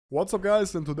What's up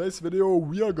guys, in today's video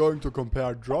we are going to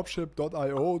compare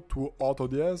dropship.io to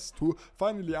AutoDS to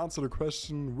finally answer the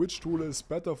question which tool is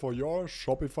better for your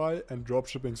Shopify and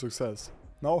dropshipping success.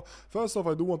 Now, first off,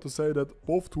 I do want to say that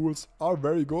both tools are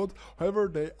very good, however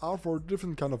they are for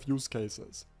different kind of use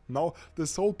cases. Now, the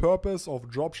sole purpose of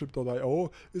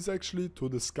dropship.io is actually to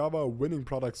discover winning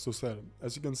products to sell.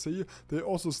 As you can see, they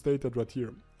also state that right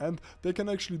here. And they can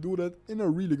actually do that in a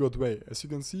really good way. As you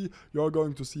can see, you're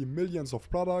going to see millions of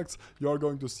products, you're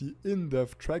going to see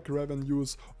in-depth track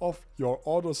revenues of your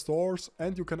order stores,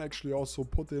 and you can actually also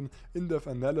put in-depth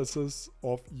analysis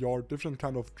of your different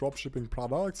kind of dropshipping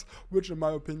products, which in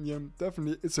my opinion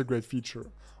definitely is a great feature.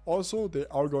 Also, they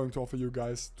are going to offer you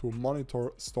guys to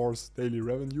monitor stores' daily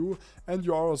revenue, and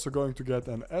you are also going to get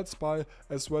an ad spy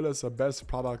as well as a best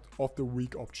product of the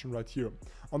week option right here.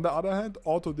 On the other hand,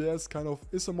 AutoDS kind of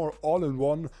is a more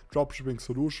all-in-one dropshipping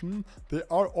solution. They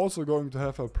are also going to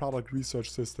have a product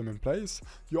research system in place.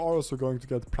 You are also going to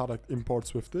get product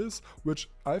imports with this, which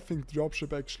I think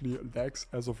Dropship actually lacks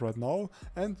as of right now.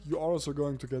 And you are also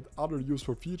going to get other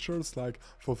useful features like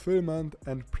fulfillment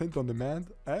and print on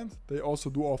demand. And they also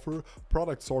do offer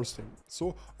product sourcing.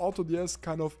 So AutoDS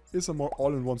kind of is a more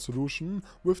all-in-one solution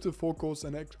with the focus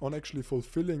on actually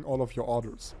fulfilling all of your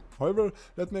orders. However,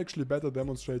 let me actually better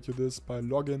demonstrate you this by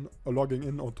logging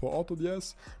in onto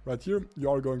AutoDS. Right here, you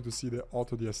are going to see the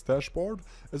AutoDS dashboard.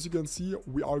 As you can see,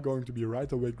 we are going to be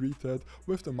right away greeted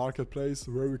with the marketplace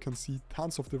where we can see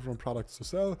tons of different products to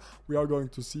sell. We are going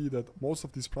to see that most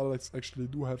of these products actually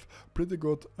do have pretty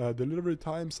good delivery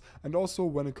times. And also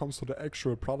when it comes to the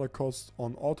actual product costs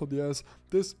on AutoDS,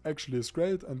 this actually is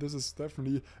great and this is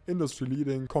definitely industry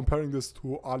leading comparing this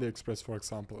to AliExpress, for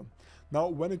example. Now,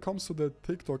 when it comes to the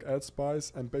TikTok ad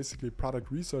spies and basically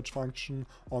product research function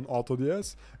on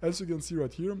AutoDS, as you can see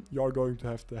right here, you are going to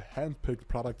have the handpicked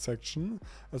product section,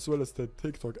 as well as the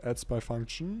TikTok ad spy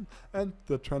function and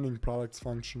the trending products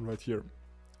function right here.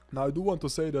 Now, I do want to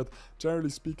say that generally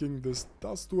speaking, this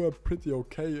does do a pretty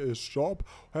okay-ish job.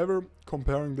 However,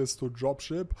 comparing this to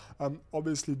Dropship,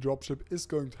 obviously Dropship is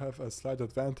going to have a slight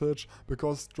advantage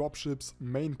because Dropship's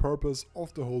main purpose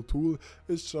of the whole tool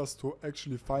is just to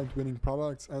actually find winning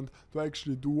products and to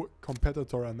actually do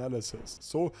competitor analysis.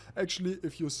 So actually,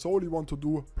 if you solely want to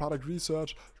do product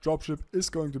research, Dropship is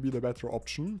going to be the better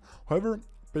option. However,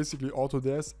 basically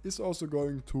AutoDS is also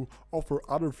going to offer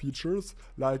other features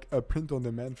like a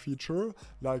print-on-demand feature,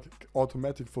 like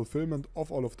automatic fulfillment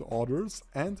of all of the orders,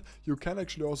 and you can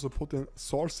actually also put in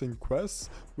sourcing quests,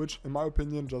 which in my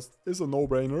opinion just is a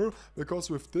no-brainer, because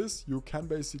with this you can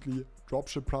basically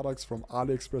dropship products from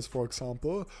AliExpress, for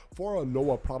example, for a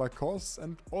lower product costs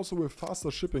and also with faster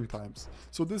shipping times.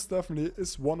 So this definitely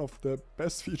is one of the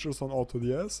best features on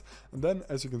AutoDS. And then,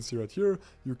 as you can see right here,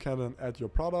 you can then add your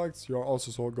products. You are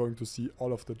also going to see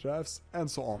all of the drafts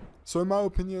and so on. So in my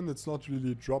opinion, it's not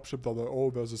really dropship.io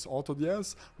versus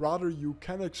AutoDS. Rather, you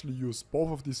can actually use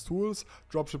both of these tools,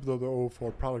 dropship.io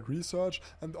for product research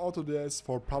and AutoDS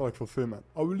for product fulfillment.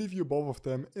 I will leave you both of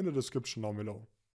them in the description down below.